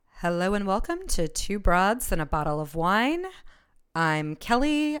Hello and welcome to Two Broads and a Bottle of Wine. I'm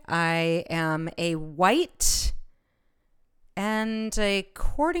Kelly. I am a white and,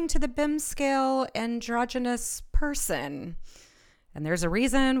 according to the BIM scale, androgynous person. And there's a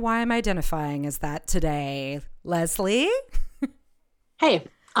reason why I'm identifying as that today. Leslie? Hey,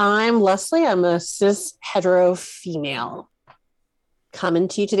 I'm Leslie. I'm a cis hetero female. Coming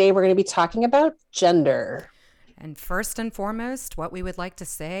to you today, we're going to be talking about gender. And first and foremost, what we would like to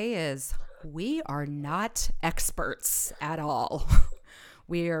say is we are not experts at all.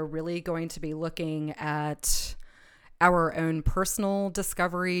 We are really going to be looking at our own personal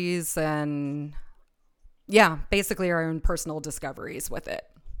discoveries and, basically our own personal discoveries with it.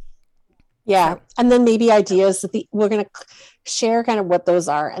 Yeah. So, And then maybe ideas that we're going to share kind of what those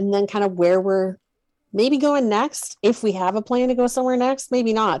are and then kind of where we're maybe going next. If we have a plan to go somewhere next,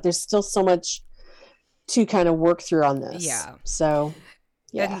 maybe not. There's still so much to kind of work through on this. yeah. So,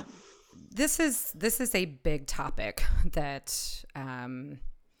 yeah. And this is a big topic that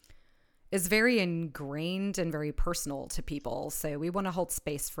is very ingrained and very personal to people. So we want to hold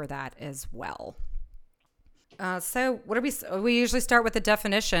space for that as well. So what are we usually start with the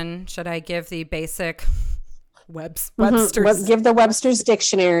definition. Should I give the basic Webster's? Give the Webster's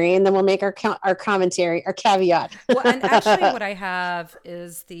dictionary and then we'll make our commentary, our caveat. Well, and actually what I have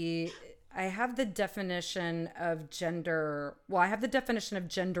is I have the definition of gender. Well, I have the definition of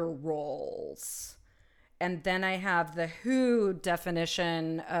gender roles. And then I have the WHO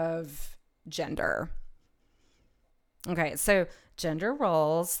definition of gender. Okay, so gender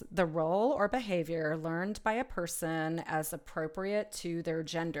roles, the role or behavior learned by a person as appropriate to their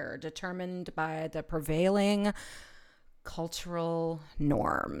gender, determined by the prevailing cultural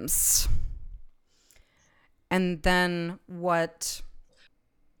norms. And then what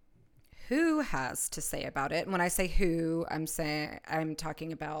WHO has to say about it. And when I say WHO, I'm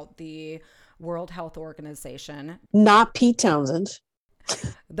talking about the World Health Organization. Not Pete Townsend.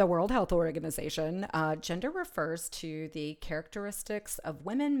 The World Health Organization. Gender refers to the characteristics of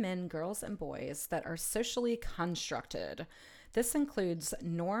women, men, girls, and boys that are socially constructed. This includes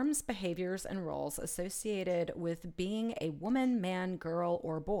norms, behaviors, and roles associated with being a woman, man, girl,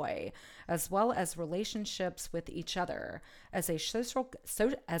 or boy, as well as relationships with each other. As a social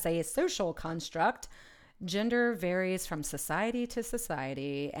construct, gender varies from society to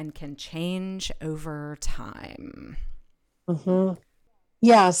society and can change over time. Mm-hmm.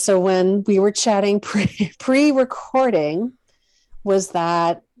 Yeah. So when we were chatting pre-recording, was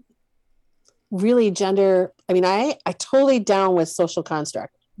that really gender? I mean, I totally down with social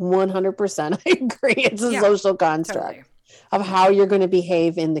construct. 100%. I agree. It's a social construct totally. Of how you're going to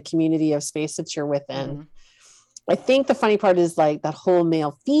behave in the community of space that you're within. Mm-hmm. I think the funny part is like that whole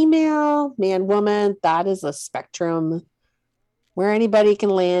male, female, man, woman, that is a spectrum where anybody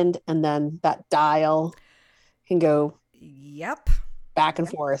can land. And then that dial can go back and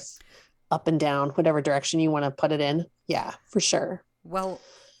forth, up and down, whatever direction you want to put it in. Yeah, for sure. Well,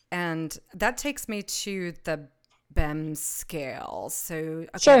 and that takes me to the BIM scale. So,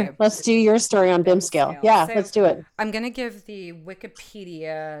 okay. Sure, let's do your story on BIM scale. Yeah, so let's do it. I'm going to give the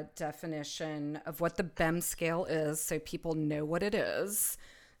Wikipedia definition of what the BIM scale is so people know what it is.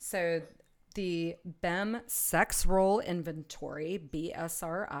 So, the BIM Sex Role Inventory,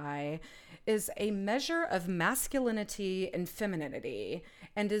 BSRI, is a measure of masculinity and femininity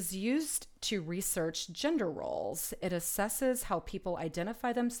and is used to research gender roles. It assesses how people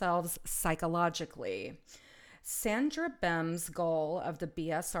identify themselves psychologically. Sandra Bem's goal of the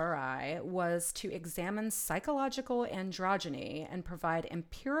BSRI was to examine psychological androgyny and provide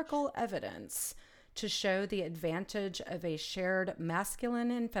empirical evidence to show the advantage of a shared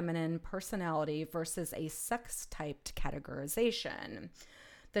masculine and feminine personality versus a sex-typed categorization.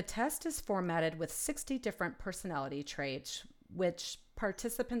 The test is formatted with 60 different personality traits, which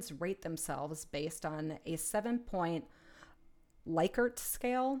participants rate themselves based on a 7-point Likert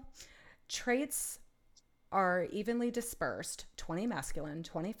scale. Traits are evenly dispersed, 20 masculine,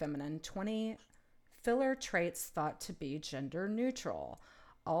 20 feminine, 20 filler traits thought to be gender neutral.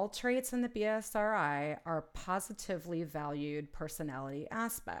 All traits in the BSRI are positively valued personality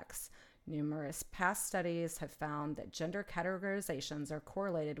aspects. Numerous past studies have found that gender categorizations are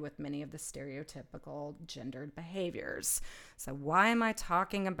correlated with many of the stereotypical gendered behaviors. So why am I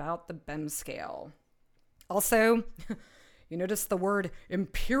talking about the BIM scale? Also, you notice the word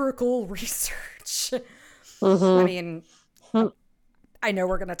empirical research. Mm-hmm. I mean, I know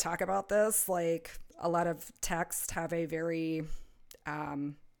we're going to talk about this. Like, a lot of texts have a very,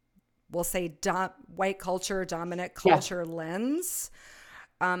 we'll say, white culture, dominant culture lens.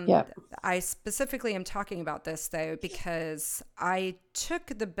 Yeah. I specifically am talking about this though because I took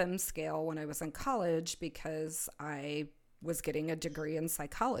the BIM scale when I was in college because I was getting a degree in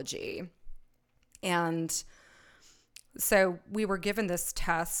psychology. And so we were given this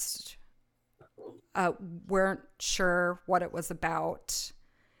test, weren't sure what it was about.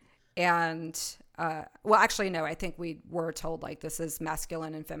 And, well, actually, no, I think we were told like this is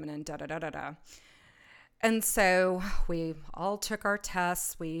masculine and feminine, da da da da da. And so we all took our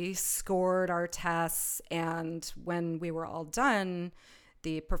tests, we scored our tests, and when we were all done,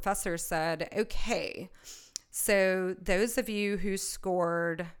 the professor said, okay, so those of you who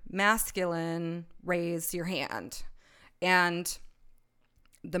scored masculine, raise your hand. And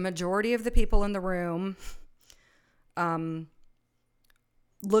the majority of the people in the room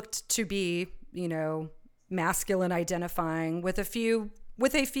looked to be, masculine identifying with a few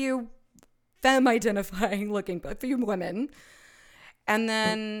femme identifying looking, but a few women. And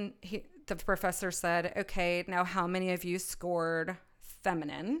then the professor said, okay, now how many of you scored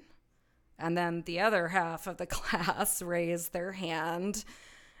feminine? And then the other half of the class raised their hand.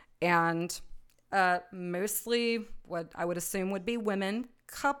 And mostly what I would assume would be women.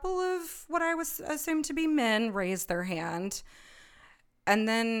 Couple of what I was assumed to be men raised their hand. And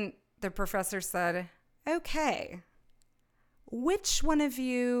then the professor said, okay, which one of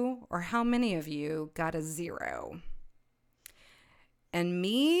you or how many of you got a 0? And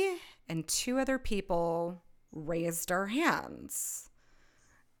me and 2 other people raised our hands.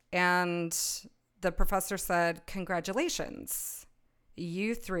 And the professor said, congratulations,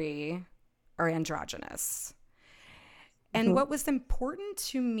 you 3 are androgynous. And what was important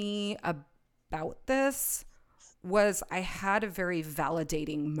to me about this was I had a very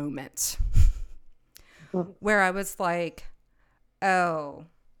validating moment where I was like, oh,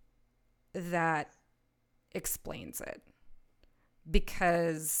 that explains it.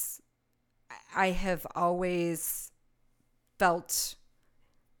 Because I have always felt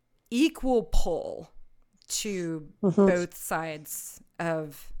equal pull to both sides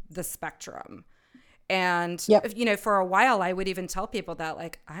of the spectrum. And, for a while, I would even tell people that,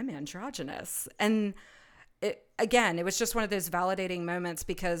 like, I'm androgynous. And it was just one of those validating moments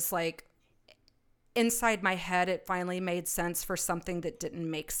because, like, inside my head, it finally made sense for something that didn't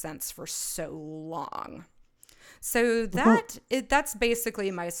make sense for so long. So that's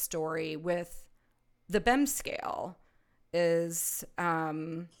basically my story with the BEM scale is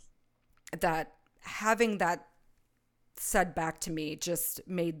that having that said back to me just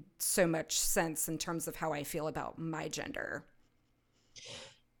made so much sense in terms of how I feel about my gender.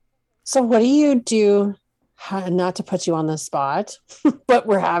 So what do you do, not to put you on the spot, but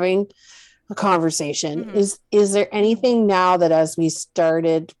we're having a conversation. Is there anything now that as we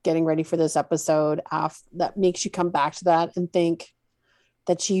started getting ready for this episode that makes you come back to that and think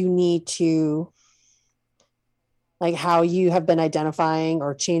that you need to, like, how you have been identifying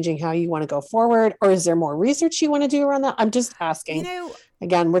or changing how you want to go forward? Or is there more research you want to do around that? I'm just asking.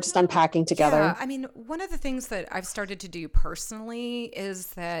 Again, we're just unpacking together. Yeah, I mean, one of the things that I've started to do personally is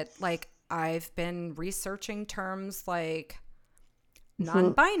that, like, I've been researching terms like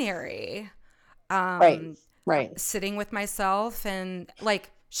non-binary, right. Sitting with myself and,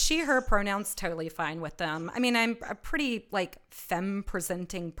 like, she, her pronouns, totally fine with them. I mean, I'm a pretty, like, femme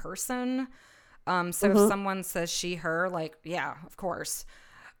presenting person. So if someone says she, her, like, yeah, of course.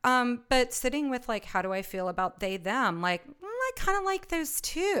 But sitting with, like, how do I feel about they, them? Like, I kind of like those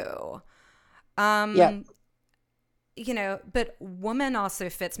too. But woman also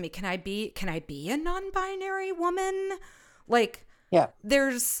fits me. Can I be a non-binary woman? Like,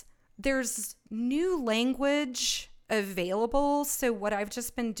 there's new language available. So what I've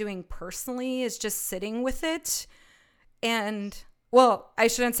just been doing personally is just sitting with it and, well, I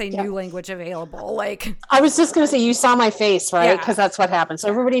shouldn't say new language available. Like, I was just going to say, you saw my face, right? Because that's what happened. So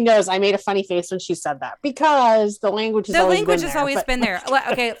everybody knows I made a funny face when she said that because the language has always been there.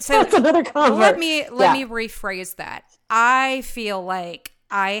 Okay, so that's another convert. Let me rephrase that. I feel like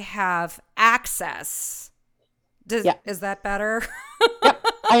I have access. Is that better? Yep.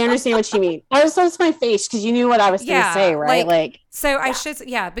 I understand what you mean. I was just my face because you knew what I was going to say, right? I should,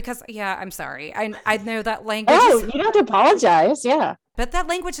 because I'm sorry. I know that language. Oh, you don't have to apologize. Yeah. But that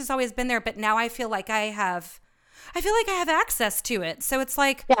language has always been there. But now I feel like I have access to it. So it's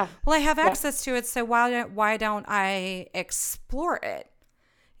like, well, I have access to it. So why don't I explore it?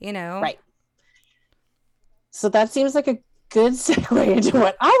 Right. So that seems like a good segue into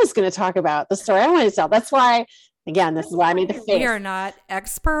what I was going to talk about, the story I wanted to tell. That's why, again, this is why I made the face. We are not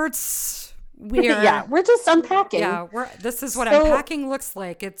experts. We're we're just unpacking. Yeah, this is what unpacking looks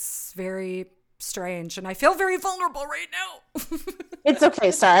like. It's very strange, and I feel very vulnerable right now. It's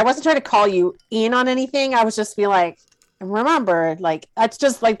okay. Sorry. I wasn't trying to call you in on anything. I was just be like, remember, like, that's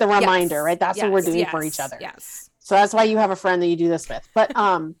just like the reminder, right? That's what we're doing for each other. Yes. So that's why you have a friend that you do this with. But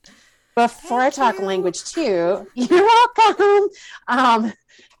before I talk language too, you're welcome.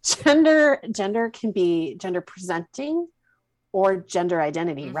 Gender can be gender presenting or gender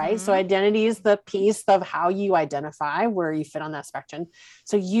identity, right? So identity is the piece of how you identify, where you fit on that spectrum.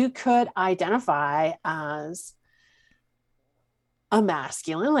 So you could identify as a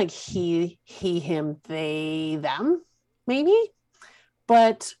masculine, like he, him, they, them, maybe,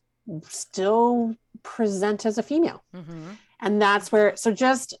 but still present as a female. And that's where, so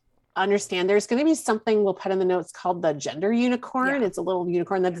just understand there's going to be something we'll put in the notes called the gender unicorn. It's a little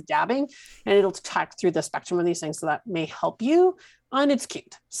unicorn that's dabbing, and it'll talk through the spectrum of these things. So that may help you. And it's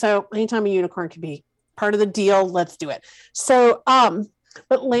cute. So anytime a unicorn can be part of the deal, let's do it. So,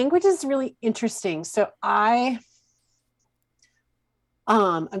 but language is really interesting. So I'm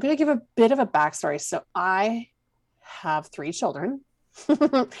going to give a bit of a backstory. So I have 3 children,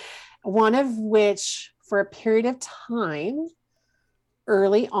 one of which for a period of time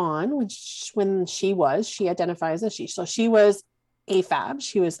early on, when she identifies as she. So she was AFAB.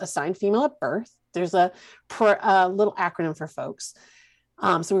 She was assigned female at birth. There's a little acronym for folks.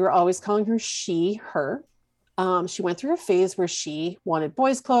 So we were always calling her she, her. She went through a phase where she wanted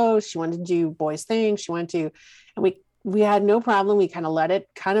boys' clothes. She wanted to do boys' things. She wanted to, and we had no problem. We kind of let it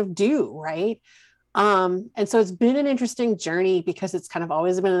kind of do, right? And so it's been an interesting journey because it's kind of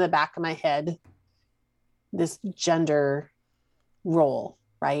always been in the back of my head, this gender role,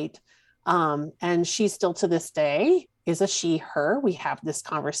 right? And she still to this day is a she, her. We have this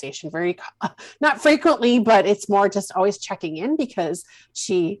conversation very, not frequently, but it's more just always checking in because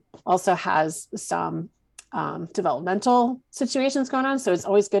she also has some developmental situations going on. So it's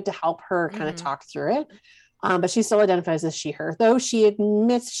always good to help her kind of talk through it. But she still identifies as she, her, though she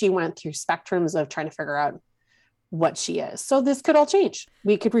admits she went through spectrums of trying to figure out what she is. So this could all change.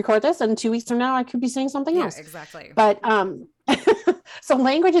 We could record this and 2 weeks from now, I could be saying something else. Exactly. But, so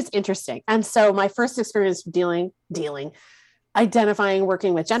language is interesting. And so my first experience identifying,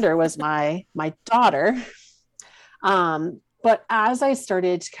 working with gender was my daughter. But as I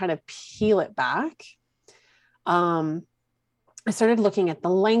started to kind of peel it back, I started looking at the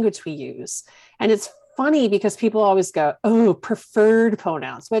language we use. And it's funny because people always go, oh, preferred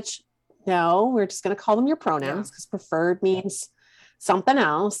pronouns, which no, we're just going to call them your pronouns because preferred means something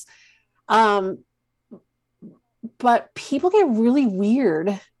else. But people get really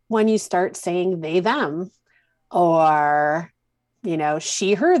weird when you start saying they, them, or,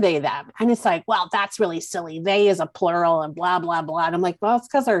 she, her, they, them. And it's like, well, that's really silly. They is a plural and blah, blah, blah. And I'm like, well, it's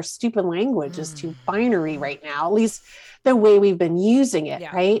because our stupid language is too binary right now, at least the way we've been using it.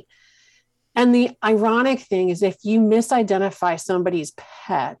 Right. And the ironic thing is if you misidentify somebody's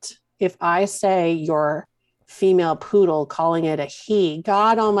pet, if I say your female poodle, calling it a he,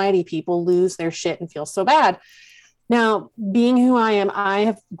 God almighty, people lose their shit and feel so bad. Now, being who I am, I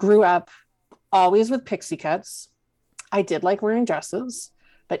have grew up always with pixie cuts. I did like wearing dresses,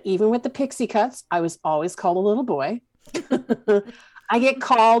 but even with the pixie cuts, I was always called a little boy. I get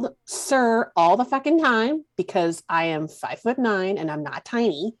called sir all the fucking time because I am 5'9" and I'm not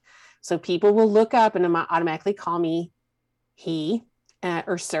tiny. So people will look up and automatically call me he.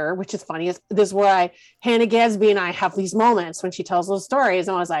 Or sir, which is funny. This is where Hannah Gadsby and I have these moments when she tells those stories.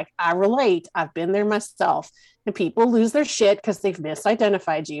 And I was like, I relate. I've been there myself. And people lose their shit because they've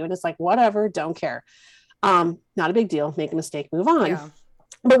misidentified you. And it's like, whatever, don't care. Not a big deal. Make a mistake, move on. Yeah.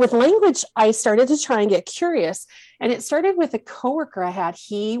 But with language, I started to try and get curious. And it started with a coworker I had.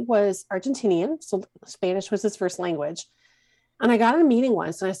 He was Argentinian. So Spanish was his first language. And I got in a meeting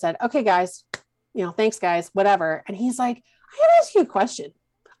once and I said, okay, guys, thanks guys, whatever. And he's like, I gotta ask you a question.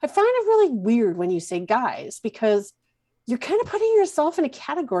 I find it really weird when you say guys, because you're kind of putting yourself in a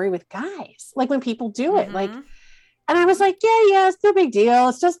category with guys, like when people do it, and I was like, yeah, it's no big deal.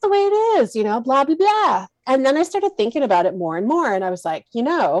 It's just the way it is, blah, blah, blah. And then I started thinking about it more and more. And I was like, he's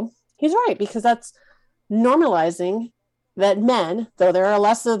right, because that's normalizing that men, though there are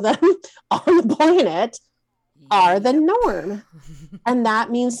less of them on the planet, are the norm. And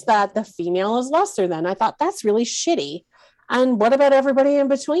that means that the female is lesser than. I thought that's really shitty. And what about everybody in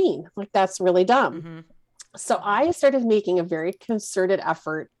between? Like, that's really dumb. So I started making a very concerted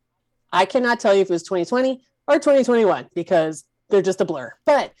effort. I cannot tell you if it was 2020 or 2021 because they're just a blur.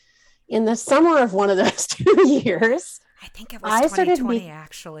 But in the summer of one of those 2 years, I think it was 2020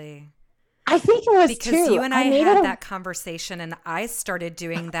 actually. I think it was because you and I had that conversation and I started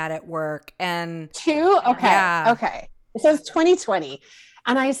doing that at work. And okay. It says 2020.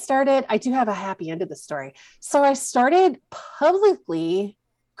 And I do have a happy end of the story. So I started publicly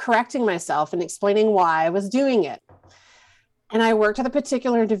correcting myself and explaining why I was doing it. And I worked with a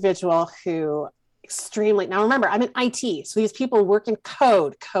particular individual who extremely, now remember, I'm in IT. So these people work in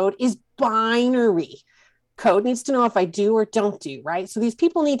code. Code is binary. Code needs to know if I do or don't do, right? So these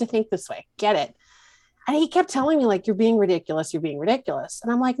people need to think this way. Get it? And he kept telling me, like, you're being ridiculous. You're being ridiculous.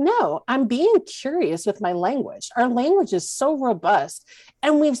 And I'm like, no, I'm being curious with my language. Our language is so robust.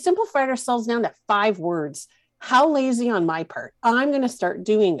 And we've simplified ourselves down to 5 words. How lazy on my part. I'm going to start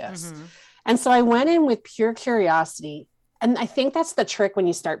doing this. Mm-hmm. And so I went in with pure curiosity. And I think that's the trick when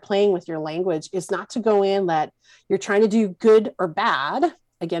you start playing with your language, is not to go in that you're trying to do good or bad.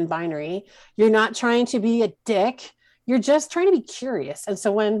 Again, binary. You're not trying to be a dick. You're just trying to be curious. And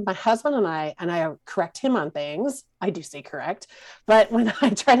so when my husband and I correct him on things, I do say correct, but when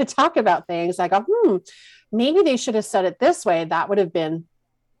I try to talk about things, I go, maybe they should have said it this way. That would have been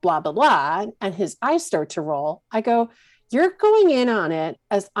blah, blah, blah. And his eyes start to roll. I go, you're going in on it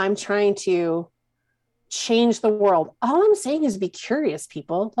as I'm trying to change the world. All I'm saying is be curious,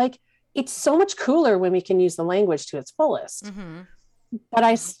 people. Like, it's so much cooler when we can use the language to its fullest. Mm-hmm. But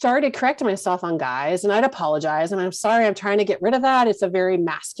I started correcting myself on guys, and I'd apologize. And I'm sorry, I'm trying to get rid of that. It's a very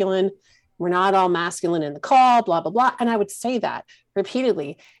masculine. We're not all masculine in the call, blah, blah, blah. And I would say that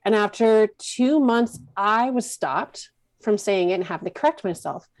repeatedly. And after 2 months, I was stopped from saying it and having to correct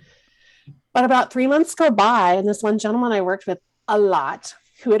myself. But about 3 months go by, and this one gentleman I worked with a lot,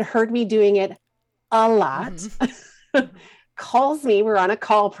 who had heard me doing it a lot, calls me. We're on a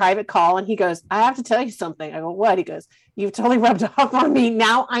call, private call. And he goes, I have to tell you something. I go, what? He goes, you've totally rubbed off on me.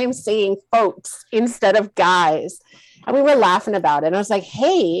 Now I am saying folks instead of guys. And we were laughing about it. And I was like,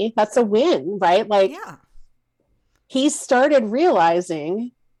 hey, that's a win, right? Like, yeah. He started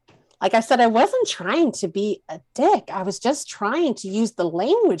realizing, like I said, I wasn't trying to be a dick. I was just trying to use the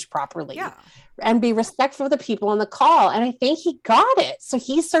language properly and be respectful of the people on the call. And I think he got it. So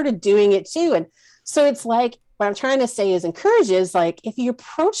he started doing it too. And so it's like, what I'm trying to say is encourages, like, if you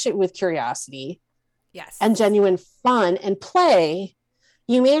approach it with curiosity and genuine fun and play,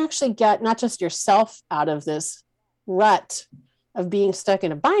 you may actually get not just yourself out of this rut of being stuck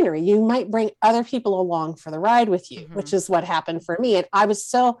in a binary. You might bring other people along for the ride with you, which is what happened for me. And I'm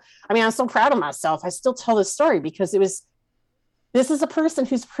so proud of myself. I still tell this story because this is a person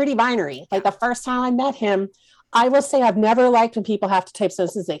who's pretty binary. Like, the first time I met him, I will say I've never liked when people have to type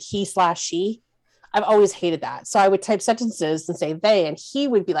sentences like he/she. I've always hated that. So I would type sentences and say they, and he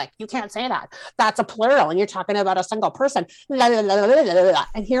would be like, you can't say that. That's a plural. And you're talking about a single person.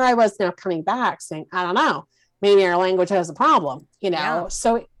 And here I was now coming back saying, I don't know, maybe our language has a problem,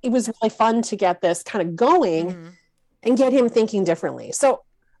 So it was really fun to get this kind of going and get him thinking differently. So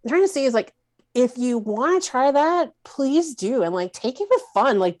I'm trying to say is, like, if you want to try that, please do. And, like, take it with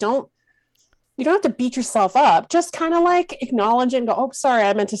fun. Like, you don't have to beat yourself up. Just kind of like acknowledge it and go, oh, sorry,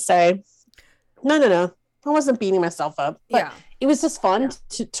 I meant to say, no, I wasn't beating myself up, but it was just fun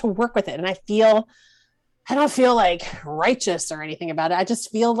to work with it. And I don't feel like righteous or anything about it. I just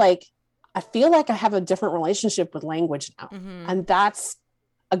feel like I have a different relationship with language now. And that's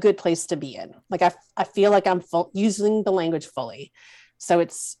a good place to be in. Like, I feel like I'm using the language fully. So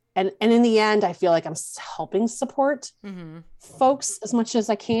it's, and in the end, I feel like I'm helping support folks as much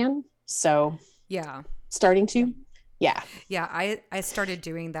as I can. So starting to. Yeah, I started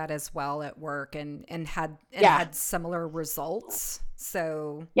doing that as well at work and had similar results.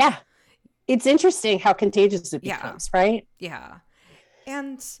 So it's interesting how contagious it becomes, right? Yeah.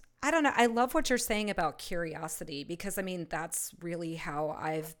 And I don't know, I love what you're saying about curiosity, because I mean, that's really how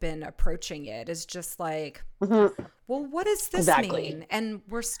I've been approaching it, is just like, well, what does this mean? And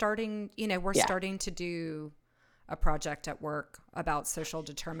we're starting to do a project at work about social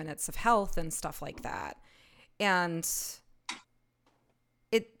determinants of health and stuff like that. And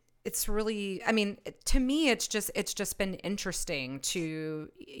it's really, I mean, to me, it's just been interesting to,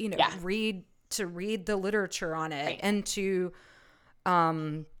 read the literature on it and to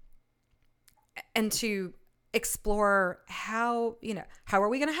explore how are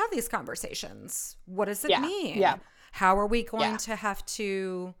we going to have these conversations? What does it mean? Yeah. How are we going to have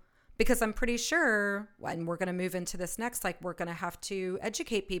to, because I'm pretty sure when we're going to move into this next, like, we're going to have to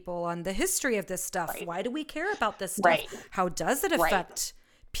educate people on the history of this stuff. Right. Why do we care about this stuff? Right. How does it affect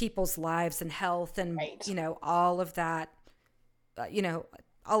people's lives and health and, all of that,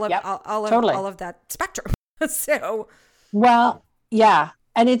 all of that spectrum. So. Well, yeah.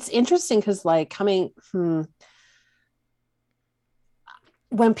 And it's interesting because, like,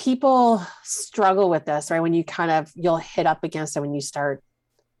 when people struggle with this, right, when you'll hit up against it when you start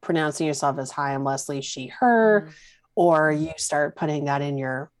pronouncing yourself as hi, I'm Leslie, she, her, or you start putting that in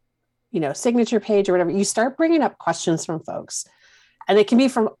your, signature page or whatever, you start bringing up questions from folks. And it can be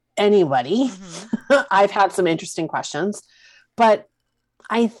from anybody. I've had some interesting questions, but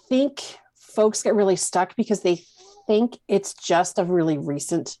I think folks get really stuck because they think it's just a really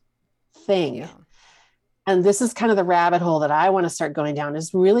recent thing. Yeah. And this is kind of the rabbit hole that I want to start going down,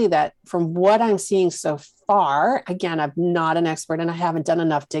 is really that from what I'm seeing so far, again, I'm not an expert and I haven't done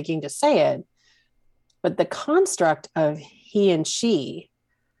enough digging to say it, but the construct of he and she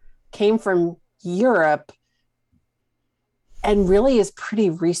came from Europe and really is pretty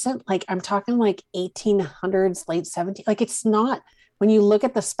recent. Like I'm talking like 1800s, late 1700s. Like it's not, when you look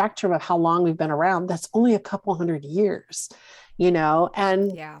at the spectrum of how long we've been around, that's only a couple hundred years,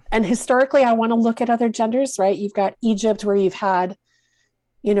 and historically I want to look at other genders, right? You've got Egypt, where you've had,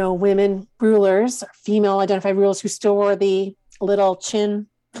 women rulers, female identified rulers, who still wore the little chin,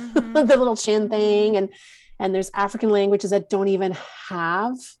 the little chin thing. And there's African languages that don't even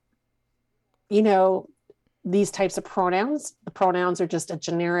have, these types of pronouns. The pronouns are just a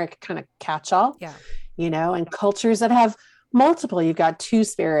generic kind of catch-all, and cultures that have multiple. You've got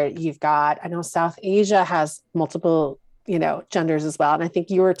two-spirit. I know South Asia has multiple, genders as well. And I think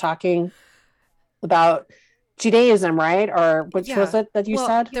you were talking about Judaism, right? Or which was it that you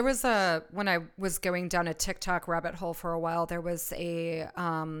said? There was when I was going down a TikTok rabbit hole for a while, there was a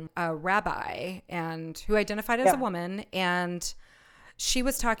rabbi and who identified as a woman, and she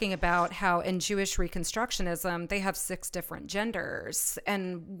was talking about how in Jewish Reconstructionism, they have 6 different genders.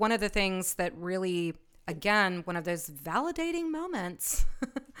 And one of the things that really, again, one of those validating moments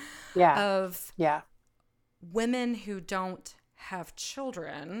of women who don't have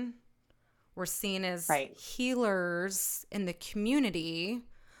children were seen as healers in the community.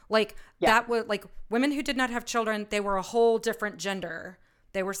 Like that was like women who did not have children, they were a whole different gender.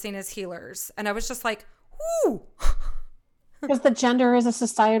 They were seen as healers. And I was just like, whoo. Because the gender is a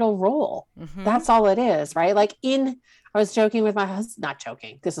societal role. That's all it is, right? Like I was joking with my husband, not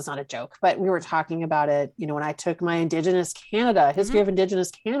joking, this is not a joke, but we were talking about it, when I took my Indigenous Canada, history of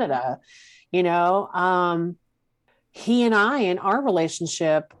Indigenous Canada, he and I, in our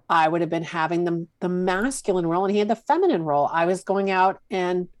relationship, I would have been having the masculine role and he had the feminine role. I was going out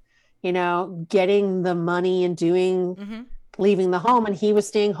and, getting the money and leaving the home, and he was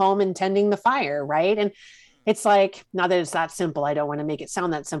staying home and tending the fire, right? And it's like, not that it's that simple. I don't want to make it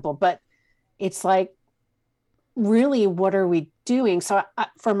sound that simple, but it's like, really, what are we doing? So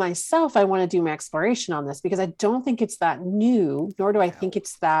for myself, I want to do my exploration on this because I don't think it's that new, nor do I think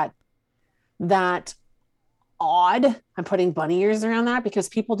it's that odd. I'm putting bunny ears around that because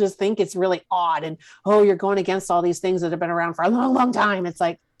people just think it's really odd. And, you're going against all these things that have been around for a long, long time. It's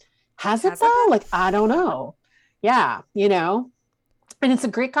like, has it though? Like, I don't know. Yeah. And it's a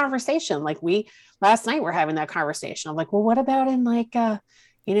great conversation. Like last night we're having that conversation. I'm like, well, what about in like,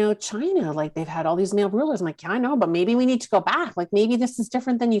 China? Like they've had all these male rulers. I'm like, yeah, I know, but maybe we need to go back. Like maybe this is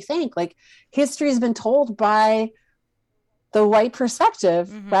different than you think. Like history has been told by the white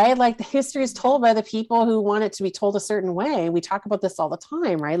perspective, right? Like the history is told by the people who want it to be told a certain way. We talk about this all the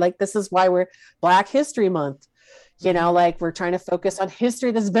time, right? Like this is why we're Black History Month. Like we're trying to focus on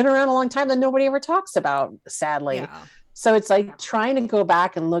history that's been around a long time that nobody ever talks about, sadly. Yeah. So it's like trying to go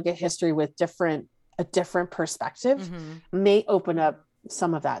back and look at history with a different perspective may open up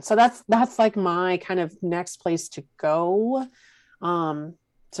some of that. So that's like my kind of next place to go.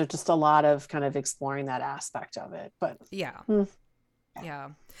 So just a lot of kind of exploring that aspect of it, but yeah.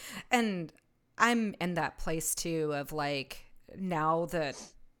 And I'm in that place too of like, now that,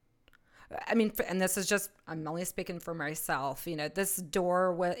 I mean, and this is just, I'm only speaking for myself, this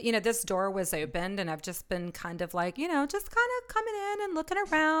door was opened and I've just been kind of like, just kind of coming in and looking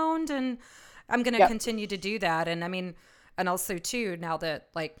around, and I'm going to continue to do that. And I mean, and also too, now that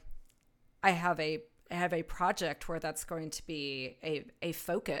like I have a project where that's going to be a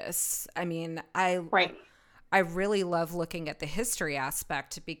focus. I mean, I really love looking at the history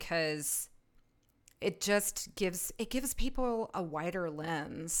aspect because it just gives people a wider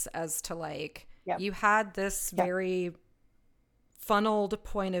lens as to like, you had this very funneled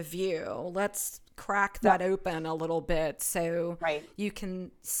point of view. Let's crack that open a little bit so you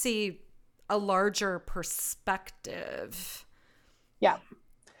can see a larger perspective. Yeah.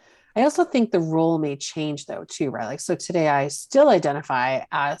 I also think the role may change though too, right? Like, so today I still identify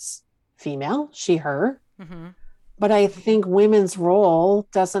as female, she, her, but I think women's role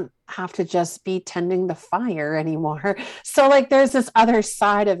doesn't have to just be tending the fire anymore. So like, there's this other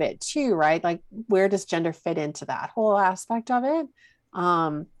side of it too, right? Like, where does gender fit into that whole aspect of it?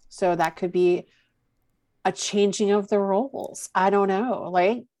 So that could be a changing of the roles. I don't know,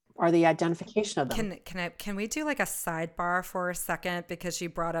 like, or the identification of them. Can we do like a sidebar for a second, because you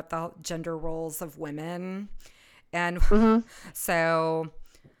brought up the gender roles of women, and Mm-hmm. so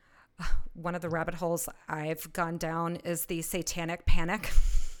one of the rabbit holes I've gone down is the satanic panic.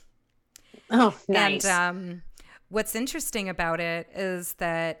 Oh, And nice. what's interesting about it is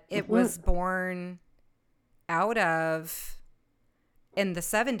that it Mm-hmm. was born out of, in the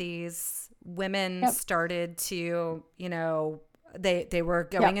 70s, women Yep. started to, they were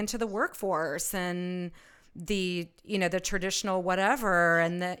going Yep. into the workforce, and the traditional whatever,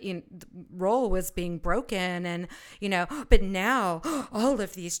 and the role was being broken, and but now all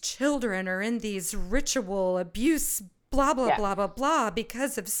of these children are in these ritual abuse, blah blah Yeah. blah blah blah,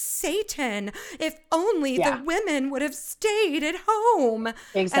 because of Satan. If only the Yeah. women would have stayed at home. And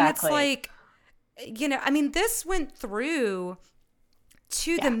it's Exactly. like, I mean, this went through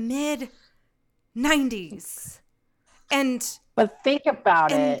to the Yeah. mid 90s. And But think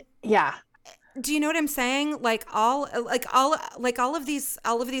about and it. Yeah. do you know what I'm saying? All of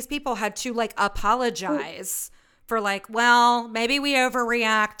these people had to like apologize for, like, well, maybe we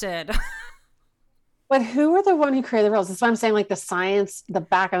overreacted. But who are the one who created the rules? That's why I'm saying, like, the science, the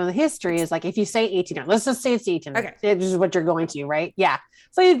background of the history is like, if you say 1800, let's just say it's 1800. Okay. This is what you're going to, right? Yeah.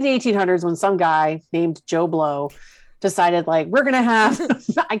 So in the 1800s, when some guy named Joe Blow decided, like, we're going to have,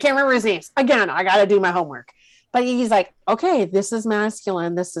 I can't remember his name. Again, I got to do my homework. But he's like, okay, this is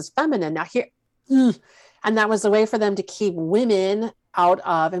masculine. This is feminine. Now here, and that was a way for them to keep women out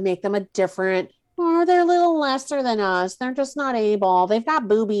of and make them a different, or they're a little lesser than us. They're just not able. They've got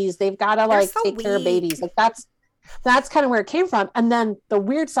boobies. They've got to They're like so take care of weak. babies. Like that's kind of where it came from. And then the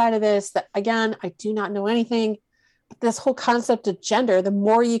weird side of this, that again, I do not know anything, but this whole concept of gender, the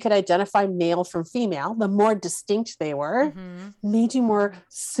more you could identify male from female, the more distinct they were, made you more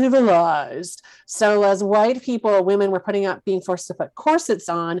civilized. So as white people, women were being forced to put corsets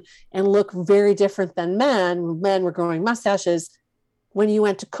on and look very different than men. Men were growing mustaches. When you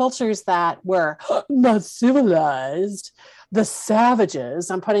went to cultures that were not civilized, the savages,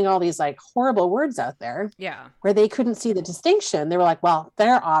 I'm putting all these like horrible words out there, Yeah. where they couldn't see the distinction. They were like, well,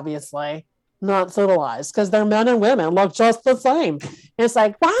 they're obviously not civilized because their men and women look just the same. And it's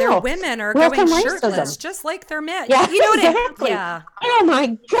like, Their wow, women are welcome going racism. shirtless, just like their men. Yeah, You know what exactly. Yeah. Oh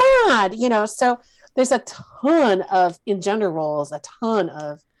my God. So there's a ton of, in gender roles, a ton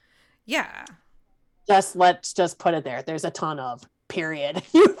of, Yeah. let's just put it there. There's a ton of, period.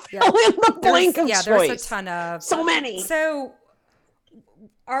 You Yeah. fill in the blank of There's choice. a ton of. So many. So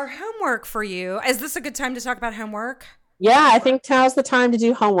our homework for you, is this a good time to talk about homework? Yeah, I think now's the time to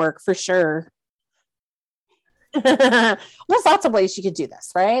do homework for sure. There's lots of ways you could do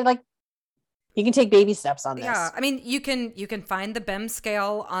this, right? Like, you can take baby steps on this. Yeah, I mean, you can find the BEM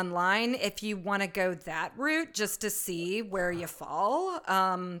scale online if you want to go that route, just to see where you fall.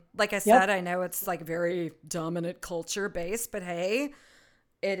 Like I said, I know it's like very dominant culture based, but hey,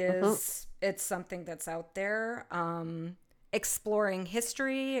 it is. It's something that's out there. Exploring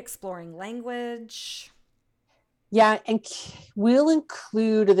history, exploring language. Yeah, and we'll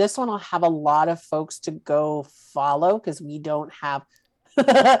include this one. I'll have a lot of folks to go follow because we don't have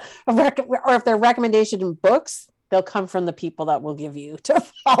or if they're recommendation in books, they'll come from the people that we'll give you to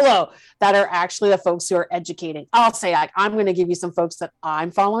follow that are actually the folks who are educating. I'll say, I'm going to give you some folks that I'm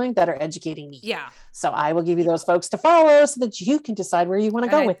following that are educating me. Yeah. So I will give you those folks to follow so that you can decide where you want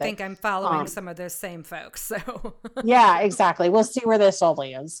to go with it. I think I'm following some of those same folks. So yeah, exactly. We'll see where this all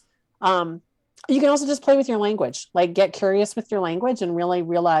lands. You can also just play with your language, like get curious with your language and really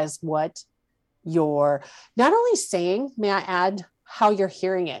realize what you're not only saying, may I add, how you're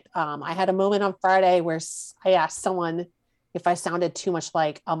hearing it. I had a moment on Friday where I asked someone if I sounded too much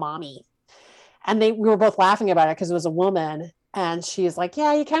like a mommy, and we were both laughing about it because it was a woman, and she's like,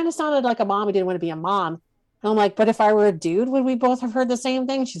 yeah, you kind of sounded like a mom who didn't want to be a mom. And I'm like, but if I were a dude, would we both have heard the same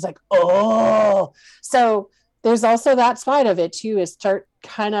thing? She's like, oh. So there's also that side of it too, is start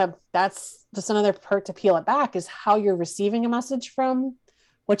kind of, that's just another part to peel it back, is how you're receiving a message from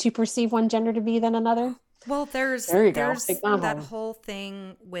what you perceive one gender to be than another. Well, there's that whole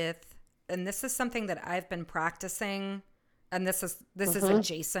thing with, and this is something that I've been practicing, and this is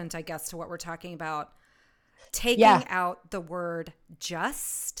adjacent, I guess, to what we're talking about. Taking out the word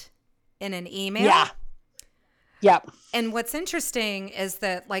just in an email. Yeah. Yep. And what's interesting is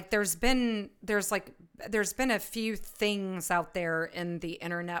that like there's been a few things out there in the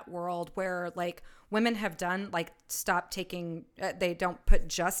internet world where like women have done like stop taking they don't put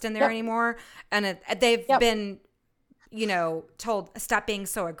just in there anymore, and they've been told stop being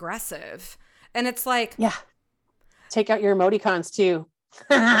so aggressive, and it's like take out your emoticons too.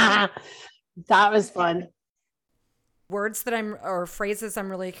 That was fun. words that or phrases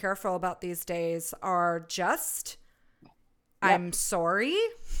I'm really careful about these days are just, I'm sorry.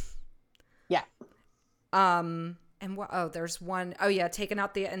 Yeah. And there's one, taking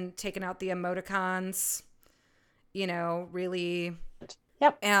out the emoticons, really.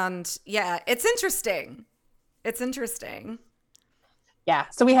 Yep. And it's interesting. Yeah.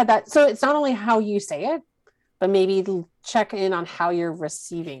 So we had that. So it's not only how you say it, but maybe check in on how you're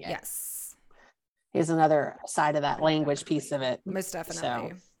receiving it. Yes. Is another side of that language piece of it. Most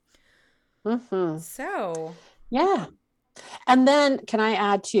definitely. So, yeah. And then can I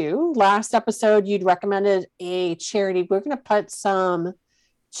add too, last episode, you'd recommended a charity. We're going to put some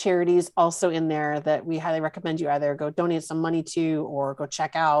charities also in there that we highly recommend you either go donate some money to or go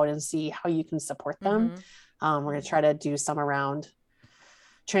check out and see how you can support them. We're going to try to do some around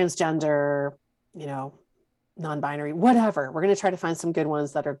transgender, non-binary, whatever. We're going to try to find some good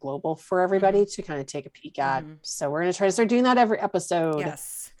ones that are global for everybody to kind of take a peek at. So we're going to try to start doing that every episode.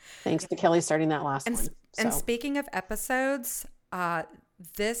 Yes. Thanks to Kelly starting that last one. And speaking of episodes,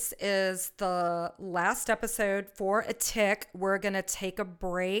 this is the last episode for A Tick. We're going to take a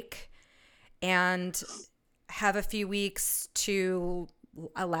break and have a few weeks to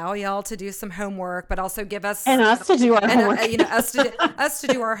allow y'all to do some homework, but also give us and us to do our homework. Us to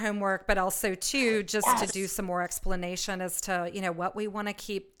do our homework, but also too just to do some more explanation as to what we want to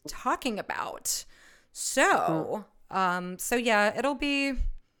keep talking about. So it'll be.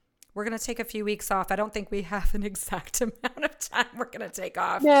 We're going to take a few weeks off. I don't think we have an exact amount of time we're going to take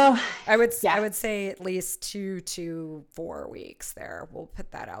off. No. I would say at least 2 to 4 weeks there. We'll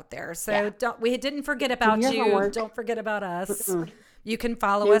put that out there. So we didn't forget about you. Homework. Don't forget about us. You can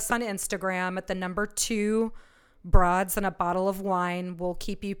follow us on Instagram at the number 2 broads and a bottle of wine. We'll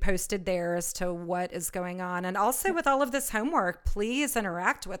keep you posted there as to what is going on. And also with all of this homework, please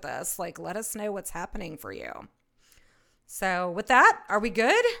interact with us. Let us know what's happening for you. So with that, are we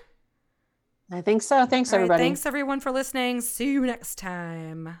good? I think so. Thanks, everybody. Thanks, everyone, for listening. See you next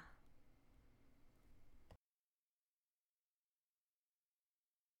time.